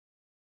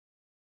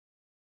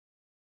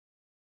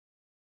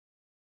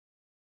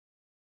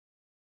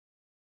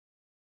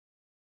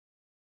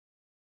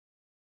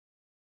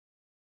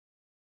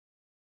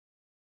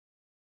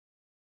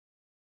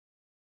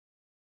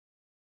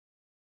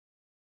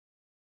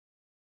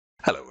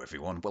Hello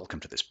everyone,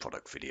 welcome to this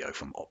product video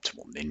from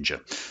Optimal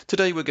Ninja.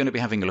 Today we're going to be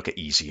having a look at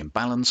Easy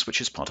Imbalance,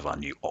 which is part of our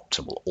new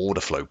Optimal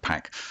Order Flow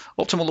pack.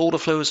 Optimal Order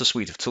Flow is a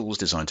suite of tools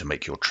designed to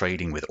make your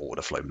trading with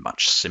order flow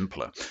much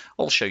simpler.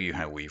 I'll show you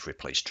how we've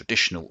replaced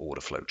traditional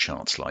order flow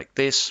charts like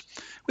this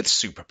with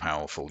super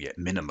powerful yet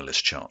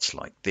minimalist charts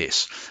like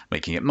this,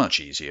 making it much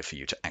easier for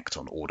you to act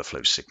on order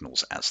flow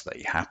signals as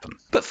they happen.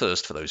 But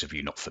first, for those of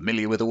you not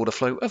familiar with order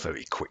flow, a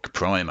very quick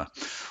primer.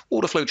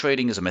 Order flow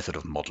trading is a method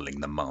of modeling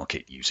the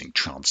market using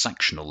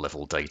transactional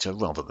level data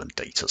rather than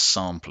data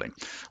sampling.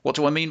 What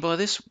do I mean by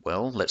this?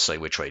 Well, let's say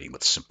we're trading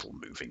with simple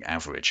moving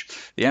average.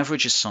 The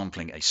average is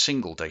sampling a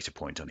single data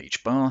point on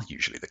each bar,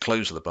 usually the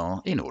close of the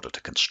bar, in order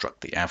to construct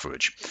the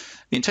average.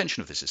 The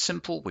intention of this is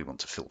simple. We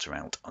want to filter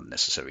out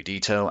unnecessary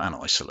detail and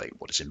isolate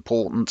what is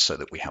important so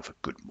that we have a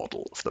good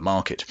model of the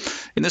market.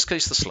 In this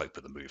case, the slope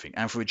of the moving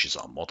average is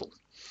our model.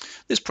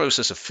 This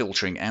process of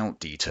filtering out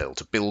detail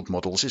to build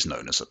models is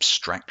known as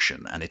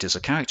abstraction, and it is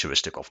a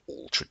characteristic of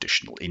all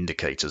traditional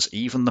indicators,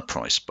 even the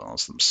price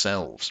bars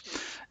themselves.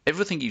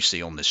 Everything you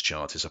see on this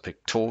chart is a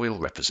pictorial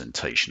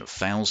representation of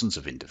thousands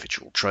of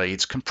individual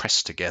trades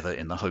compressed together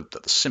in the hope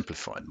that the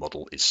simplified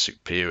model is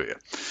superior.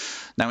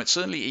 Now, it's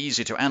certainly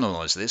easier to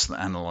analyze this than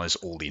analyze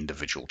all the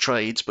individual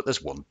trades, but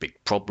there's one big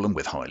problem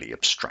with highly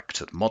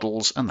abstracted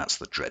models, and that's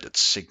the dreaded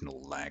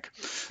signal lag.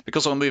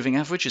 Because our moving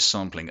average is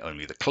sampling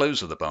only the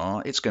close of the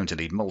bar, it's going to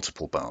need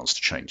multiple bars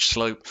to change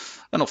slope,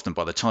 and often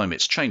by the time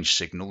it's changed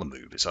signal, the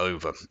move is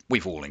over.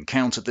 We've all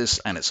encountered this,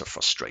 and it's a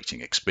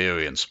frustrating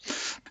experience.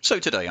 So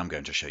today I'm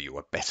going to show you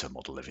a better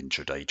model of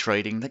intraday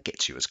trading that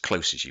gets you as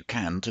close as you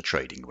can to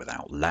trading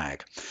without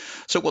lag.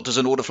 So what does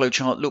an order flow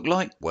chart look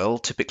like? Well,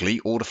 typically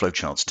order flow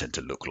charts tend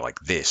to look like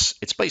this.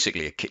 It's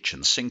basically a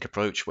kitchen sink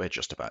approach where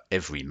just about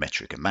every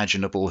metric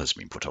imaginable has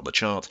been put on the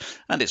chart,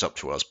 and it's up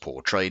to us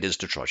poor traders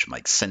to try to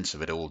make sense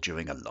of it all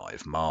during a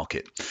live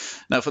market.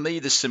 Now for me,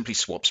 this simply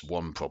swaps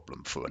one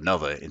problem for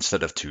another.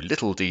 Instead of too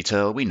little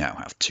detail, we now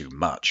have too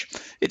much.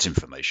 It's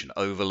information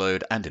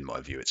overload, and in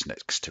my view it's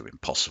next to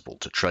impossible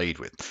to trade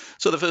with.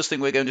 So the first thing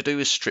we're going to do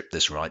is strip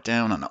this right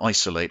down and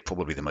isolate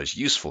probably the most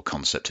useful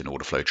concept in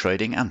order flow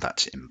trading, and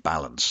that's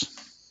imbalance.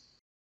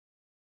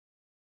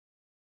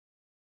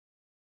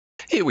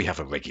 Here we have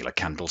a regular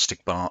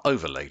candlestick bar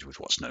overlaid with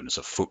what's known as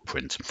a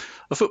footprint.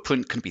 A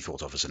footprint can be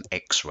thought of as an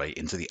X-ray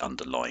into the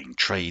underlying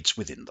trades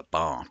within the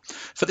bar.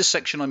 For this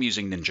section, I'm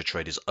using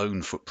NinjaTrader's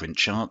own footprint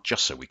chart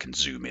just so we can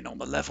zoom in on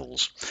the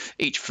levels.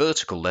 Each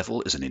vertical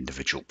level is an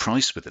individual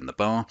price within the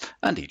bar,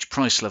 and each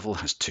price level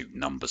has two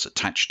numbers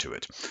attached to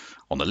it.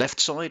 On the left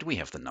side, we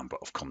have the number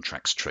of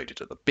contracts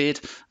traded at the bid,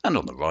 and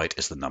on the right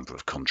is the number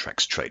of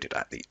contracts traded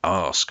at the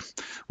ask.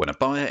 When a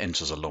buyer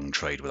enters a long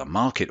trade with a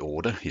market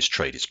order, his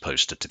trade is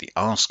posted to the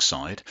ask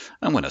side,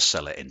 and when a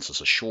seller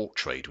enters a short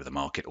trade with a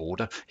market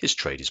order, his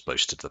trade is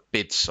posted to the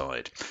bid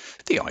side.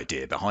 The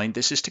idea behind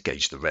this is to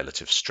gauge the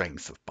relative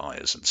strength of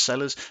buyers and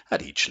sellers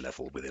at each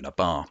level within a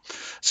bar.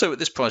 So at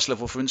this price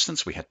level, for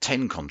instance, we had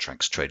 10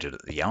 contracts traded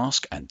at the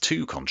ask and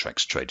 2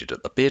 contracts traded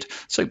at the bid,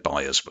 so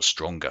buyers were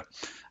stronger.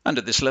 And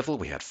at this level,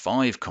 we had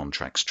 5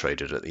 contracts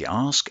traded at the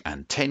ask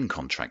and 10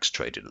 contracts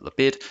traded at the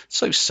bid,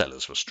 so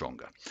sellers were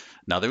stronger.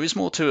 Now, there is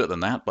more to it than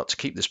that, but to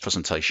keep this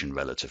presentation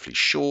relatively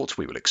short,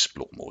 we will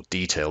explore more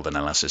detailed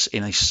analysis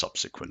in a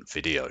subsequent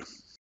video.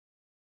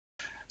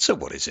 So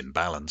what is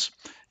imbalance?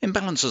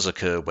 Imbalances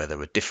occur where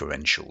there are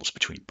differentials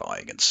between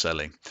buying and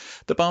selling.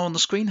 The bar on the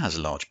screen has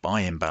large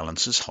buy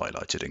imbalances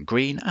highlighted in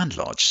green and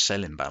large sell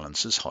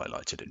imbalances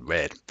highlighted in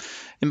red.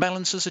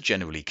 Imbalances are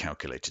generally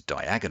calculated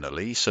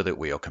diagonally so that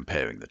we are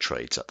comparing the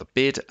trades at the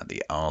bid and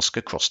the ask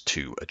across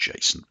two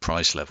adjacent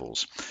price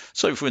levels.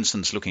 So for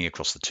instance, looking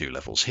across the two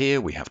levels here,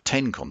 we have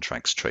 10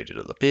 contracts traded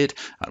at the bid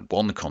and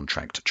 1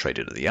 contract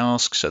traded at the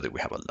ask, so that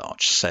we have a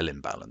large sell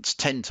imbalance,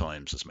 10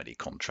 times as many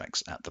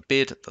contracts at the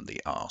bid than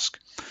the ask.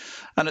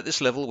 And at this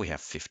level, we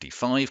have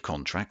 55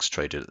 contracts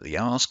traded at the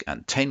ask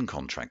and 10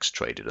 contracts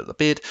traded at the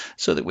bid,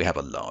 so that we have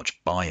a large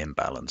buy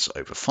imbalance,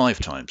 over 5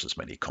 times as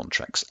many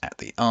contracts at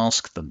the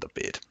ask than the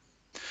bid.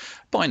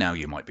 By now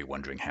you might be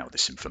wondering how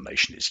this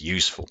information is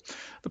useful.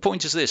 The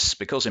point is this: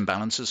 because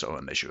imbalances are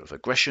a measure of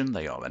aggression,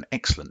 they are an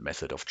excellent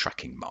method of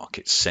tracking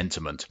market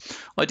sentiment.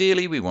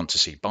 Ideally, we want to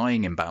see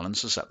buying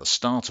imbalances at the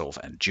start of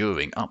and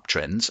during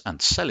uptrends, and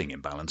selling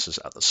imbalances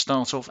at the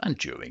start of and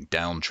during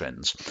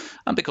downtrends.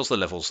 And because the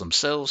levels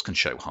themselves can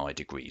show high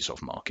degrees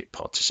of market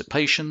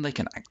participation, they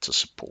can act as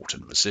support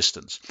and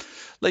resistance.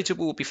 Later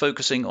we will be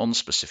focusing on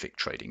specific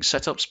trading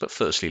setups, but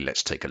firstly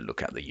let's take a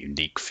look at the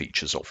unique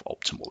features of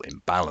optimal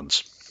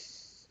imbalance.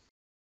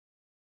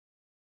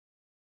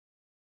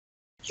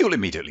 You'll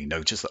immediately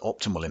notice that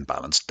optimal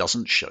imbalance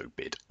doesn't show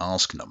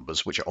bid-ask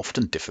numbers, which are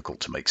often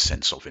difficult to make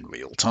sense of in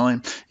real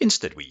time.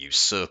 Instead, we use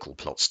circle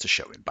plots to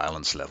show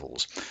imbalance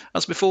levels.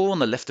 As before, on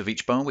the left of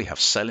each bar we have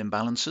sell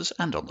imbalances,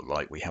 and on the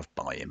right we have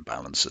buy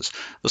imbalances.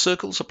 The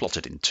circles are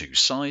plotted in 2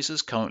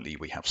 sizes. Currently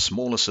we have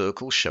smaller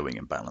circles showing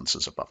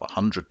imbalances above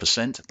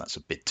 100%, that's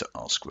a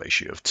bid-to-ask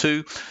ratio of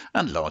 2,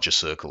 and larger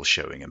circles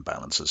showing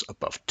imbalances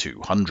above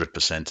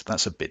 200%,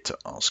 that's a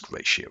bid-to-ask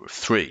ratio of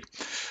 3.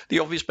 The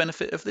obvious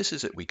benefit of this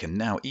is that we can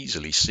now now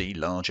easily see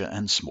larger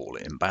and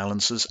smaller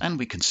imbalances, and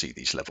we can see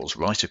these levels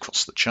right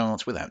across the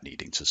chart without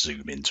needing to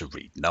zoom in to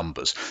read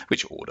numbers,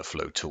 which order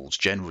flow tools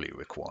generally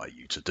require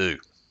you to do.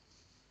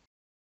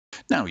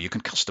 Now you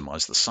can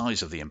customize the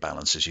size of the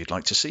imbalances you'd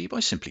like to see by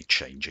simply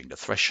changing the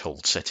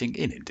threshold setting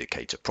in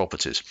indicator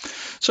properties.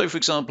 So for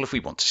example, if we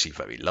want to see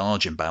very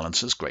large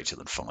imbalances greater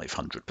than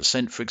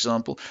 500%, for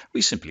example,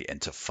 we simply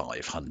enter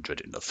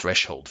 500 in the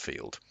threshold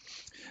field.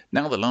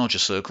 Now the larger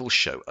circles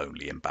show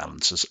only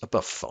imbalances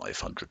above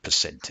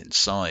 500% in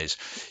size.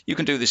 You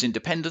can do this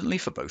independently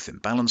for both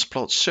imbalance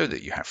plots so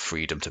that you have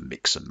freedom to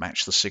mix and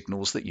match the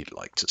signals that you'd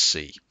like to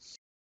see.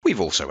 We've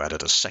also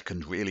added a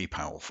second really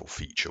powerful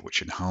feature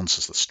which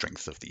enhances the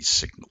strength of these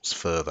signals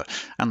further,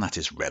 and that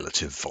is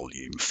relative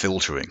volume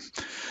filtering.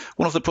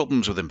 One of the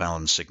problems with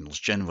imbalanced signals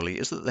generally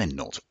is that they're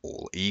not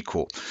all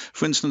equal.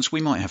 For instance,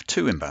 we might have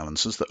two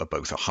imbalances that are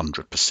both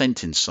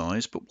 100% in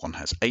size, but one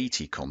has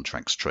 80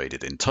 contracts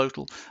traded in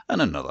total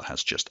and another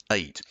has just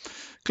 8.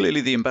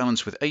 Clearly the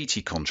imbalance with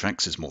 80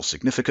 contracts is more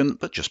significant,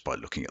 but just by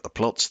looking at the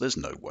plots there's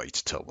no way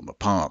to tell them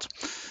apart.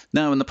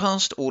 Now in the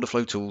past, order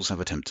flow tools have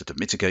attempted to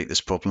mitigate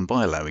this problem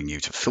by allowing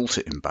you to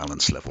filter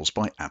imbalance levels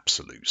by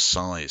absolute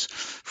size.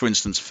 For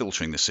instance,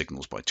 filtering the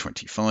signals by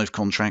 25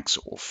 contracts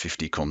or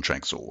 50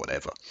 contracts or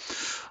whatever.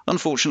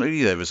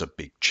 Unfortunately, there is a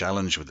big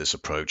challenge with this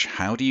approach.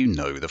 How do you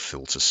know the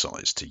filter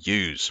size to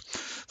use?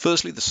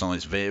 Firstly, the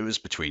size varies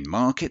between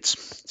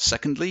markets.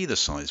 Secondly, the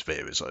size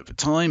varies over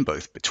time,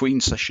 both between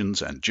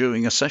sessions and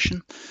during a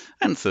session.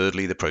 And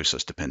thirdly, the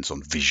process depends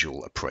on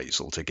visual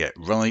appraisal to get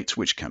right,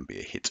 which can be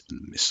a hit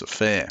and miss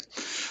affair.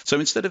 So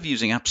instead of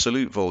using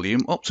absolute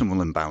volume,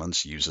 optimal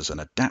imbalance uses an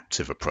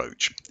adaptive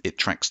approach. It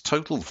tracks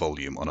total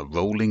volume on a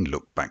rolling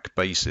look-back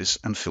basis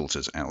and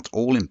filters out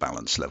all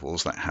imbalance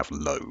levels that have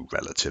low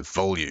relative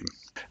volume.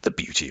 The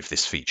beauty of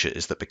this feature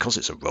is that because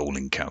it's a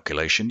rolling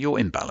calculation, your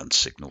imbalance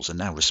signals are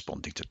now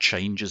responding to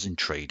changes in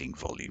trading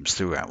volumes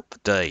throughout the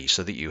day,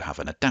 so that you have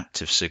an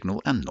adaptive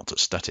signal and not a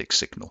static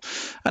signal.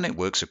 And it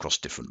works across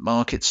different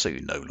markets, so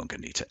you no longer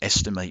need to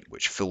estimate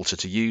which filter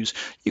to use.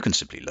 You can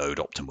simply load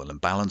optimal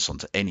imbalance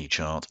onto any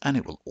chart and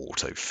it will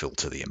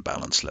auto-filter the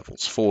imbalance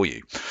levels for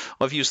you.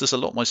 I've used this a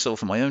lot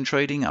myself in my own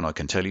trading, and I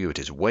can tell you it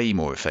is way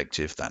more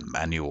effective than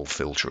manual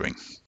filtering.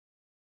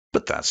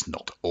 But that's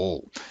not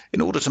all.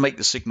 In order to make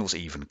the signals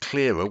even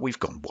clearer, we've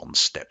gone one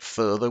step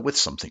further with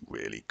something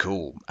really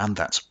cool, and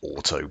that's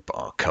auto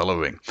bar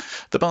coloring.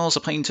 The bars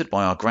are painted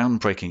by our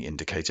groundbreaking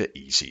indicator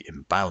Easy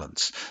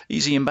Imbalance.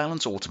 Easy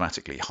Imbalance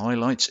automatically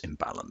highlights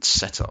imbalance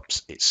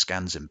setups. It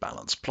scans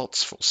imbalance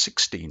plots for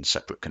 16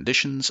 separate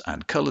conditions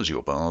and colors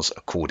your bars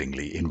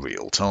accordingly in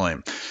real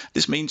time.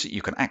 This means that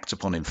you can act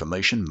upon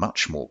information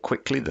much more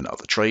quickly than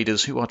other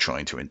traders who are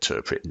trying to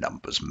interpret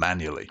numbers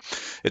manually.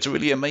 It's a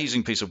really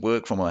amazing piece of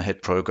work from our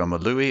head programmer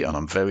Louis, and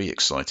I'm very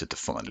excited to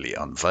finally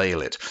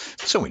unveil it.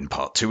 So in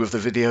part 2 of the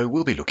video,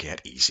 we'll be looking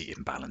at Easy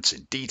Imbalance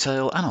in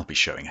detail, and I'll be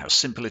showing how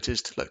simple it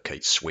is to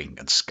locate swing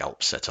and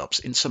scalp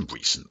setups in some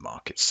recent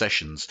market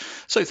sessions.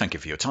 So thank you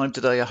for your time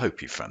today. I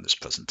hope you found this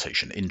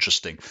presentation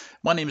interesting.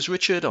 My name is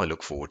Richard. I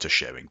look forward to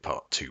sharing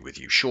part 2 with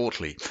you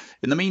shortly.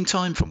 In the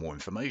meantime, for more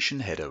information,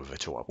 head over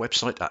to our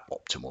website at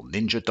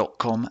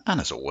optimalninja.com, and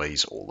as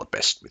always, all the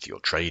best with your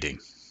trading.